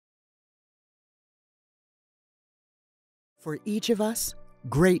For each of us,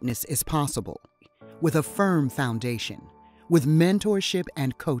 greatness is possible with a firm foundation, with mentorship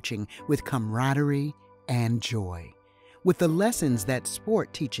and coaching, with camaraderie and joy, with the lessons that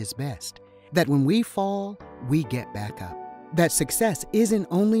sport teaches best, that when we fall, we get back up, that success isn't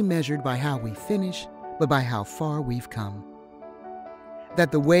only measured by how we finish, but by how far we've come,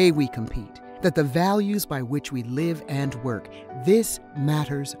 that the way we compete, that the values by which we live and work, this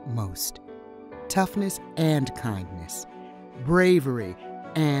matters most. Toughness and kindness, bravery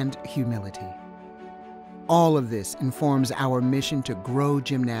and humility. All of this informs our mission to grow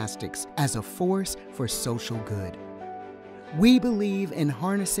gymnastics as a force for social good. We believe in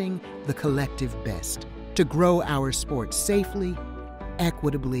harnessing the collective best to grow our sport safely,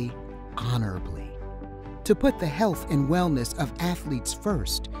 equitably, honorably, to put the health and wellness of athletes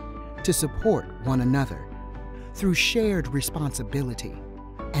first, to support one another through shared responsibility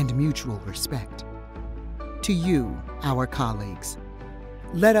and mutual respect. To you, our colleagues,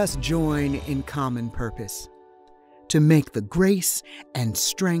 let us join in common purpose to make the grace and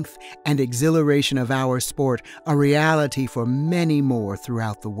strength and exhilaration of our sport a reality for many more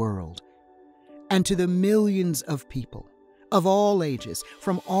throughout the world. And to the millions of people of all ages,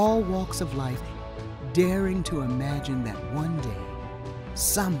 from all walks of life, daring to imagine that one day,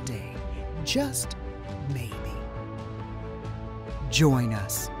 someday, just maybe, join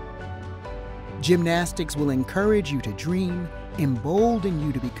us. Gymnastics will encourage you to dream, embolden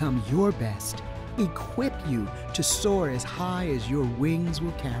you to become your best, equip you to soar as high as your wings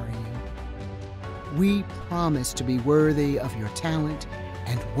will carry you. We promise to be worthy of your talent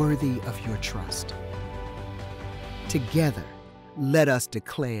and worthy of your trust. Together, let us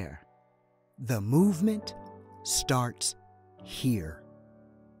declare, the movement starts here.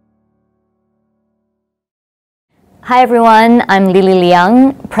 Hi everyone, I'm Lily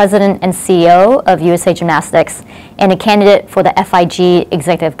Liang, President and CEO of USA Gymnastics and a candidate for the FIG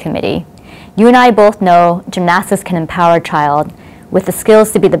Executive Committee. You and I both know gymnastics can empower a child with the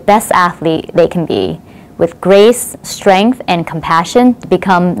skills to be the best athlete they can be, with grace, strength, and compassion to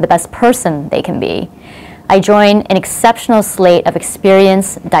become the best person they can be. I join an exceptional slate of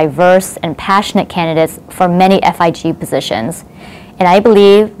experienced, diverse, and passionate candidates for many FIG positions, and I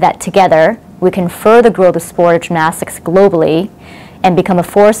believe that together we can further grow the sport of gymnastics globally and become a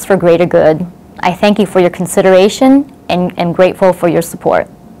force for greater good. I thank you for your consideration and am grateful for your support.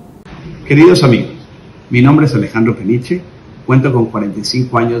 Queridos amigos, mi nombre es Alejandro Peniche, cuento con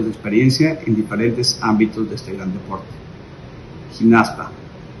 45 años de experiencia en diferentes ámbitos de este gran deporte. Gimnasta,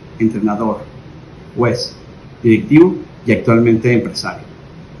 entrenador, juez, directivo y actualmente empresario.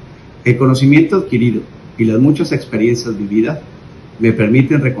 El conocimiento adquirido y las muchas experiencias vividas me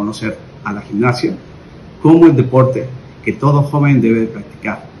permiten reconocer a la gimnasia como el deporte que todo joven debe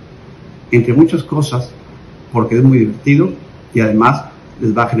practicar, entre muchas cosas porque es muy divertido y además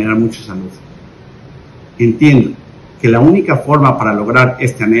les va a generar mucha salud. Entiendo que la única forma para lograr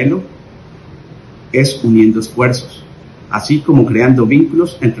este anhelo es uniendo esfuerzos, así como creando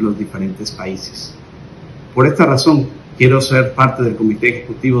vínculos entre los diferentes países. Por esta razón, quiero ser parte del comité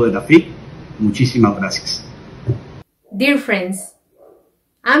ejecutivo de la FIG. Muchísimas gracias. Dear friends,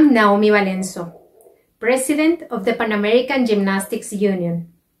 I'm Naomi Valenzo, President of the Pan American Gymnastics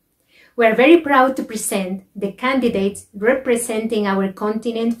Union. We are very proud to present the candidates representing our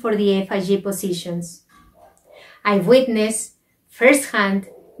continent for the FIG positions. I've witnessed firsthand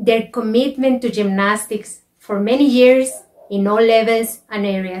their commitment to gymnastics for many years in all levels and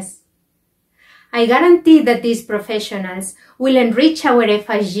areas. I guarantee that these professionals will enrich our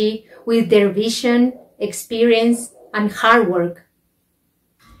FIG with their vision, experience, and hard work.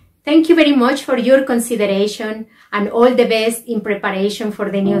 Thank you very much for your consideration and all the best in preparation for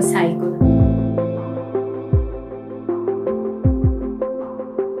the new cycle.